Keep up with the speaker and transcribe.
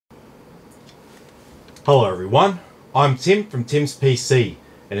Hello everyone, I'm Tim from Tim's PC,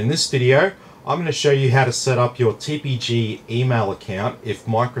 and in this video I'm going to show you how to set up your TPG email account if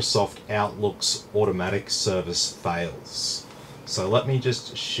Microsoft Outlook's automatic service fails. So let me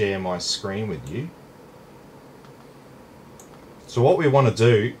just share my screen with you. So what we want to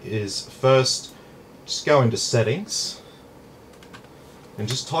do is first just go into settings and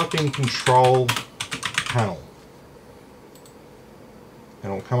just type in control panel,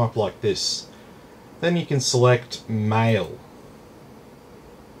 and it'll come up like this. Then you can select mail,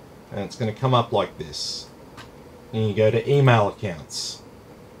 and it's going to come up like this. And you go to email accounts,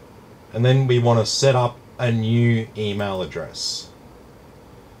 and then we want to set up a new email address.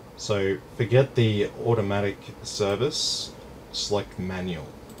 So forget the automatic service, select manual,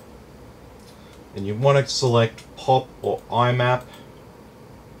 and you want to select POP or IMAP,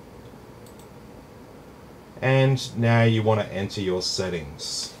 and now you want to enter your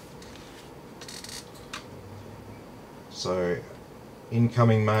settings. So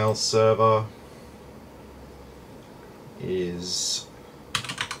incoming mail server is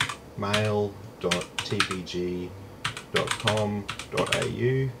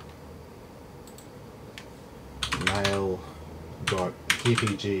mail.tpg.com.au,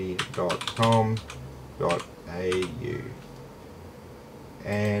 mail.tpg.com.au,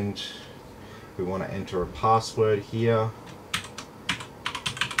 and we want to enter a password here.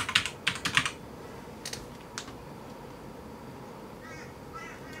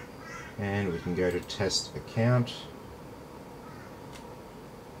 And we can go to test account.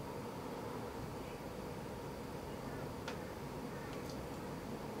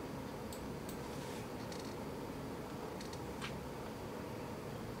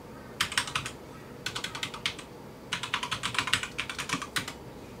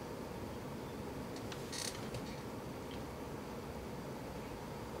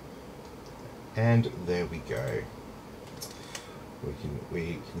 And there we go.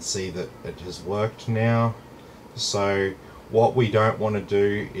 We can see that it has worked now. So what we don't want to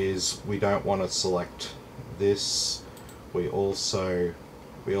do is we don't want to select this. We also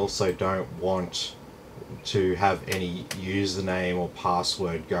don't want to have any username or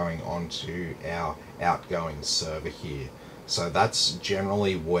password going onto our outgoing server here. So that's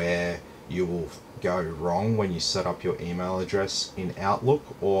generally where you will go wrong when you set up your email address in Outlook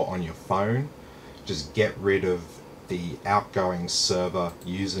or on your phone. Just get rid of the outgoing server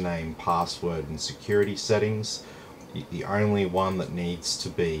username, password, and security settings. The only one that needs to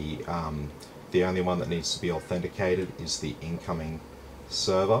be authenticated is the incoming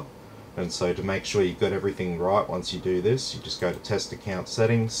server. And so to make sure you've got everything right, once you do this, you just go to test account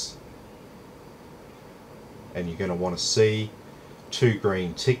settings, and you're going to want to see 2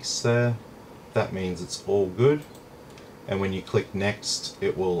 green ticks there. That means it's all good. And when you click next,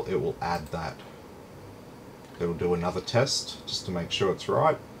 it will add that. It'll do another test just to make sure it's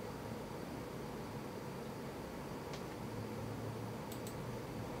right.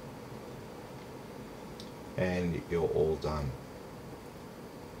 And you're all done.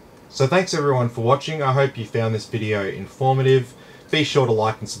 So thanks everyone for watching. I hope you found this video informative. Be sure to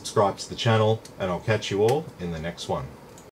like and subscribe to the channel, and I'll catch you all in the next one.